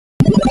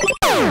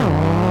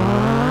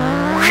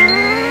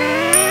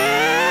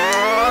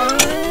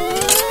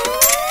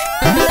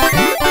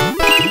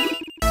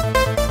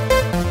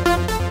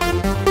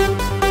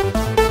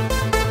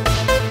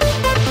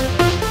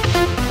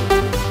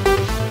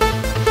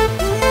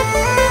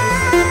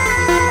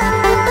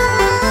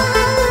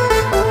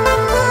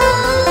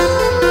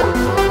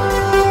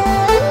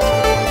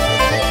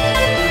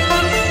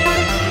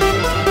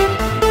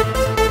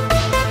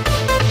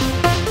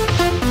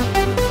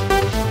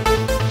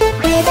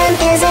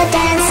is a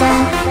dancer,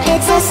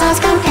 it's a soul's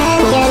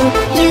companion.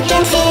 You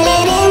can feel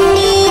it in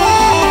the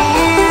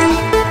air.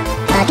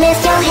 But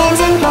lift your hands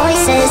and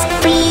voices,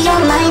 free your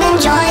mind and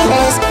join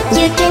us.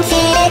 You can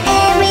feel it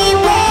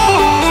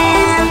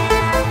everywhere.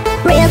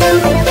 Rhythm,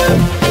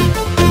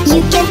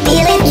 you can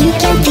feel it, you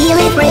can feel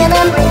it.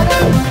 Rhythm,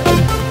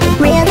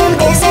 rhythm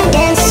is a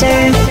dancer.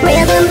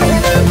 Rhythm,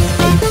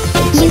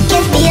 you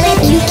can feel it,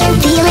 you can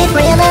feel it.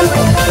 Rhythm,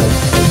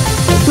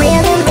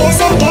 rhythm is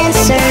a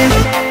dancer.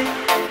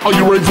 Are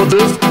you ready for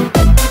this?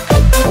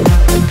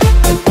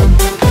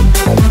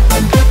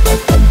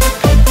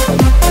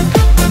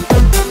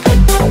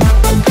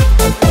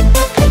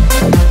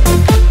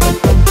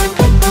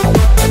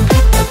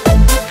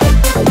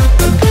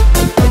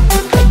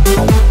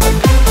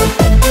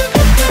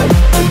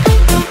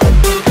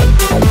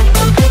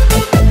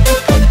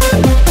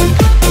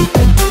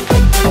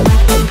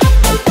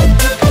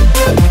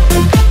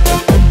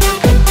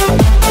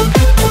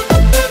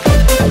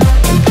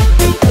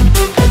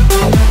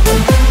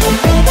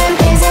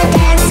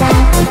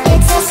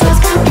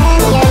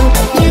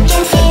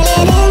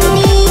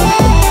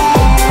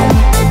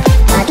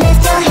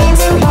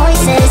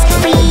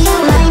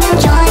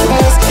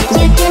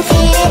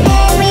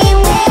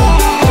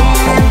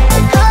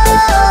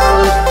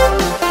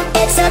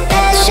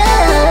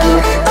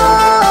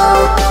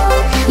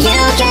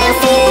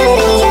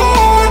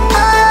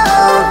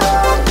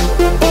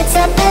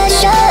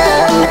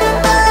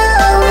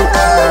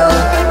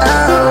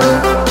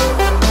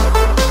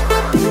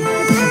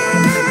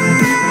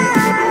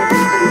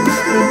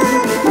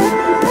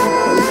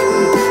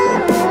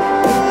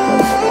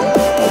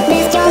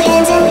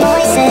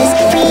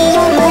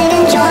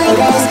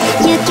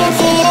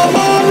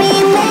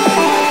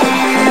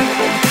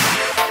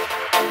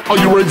 Are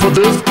you ready for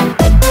this?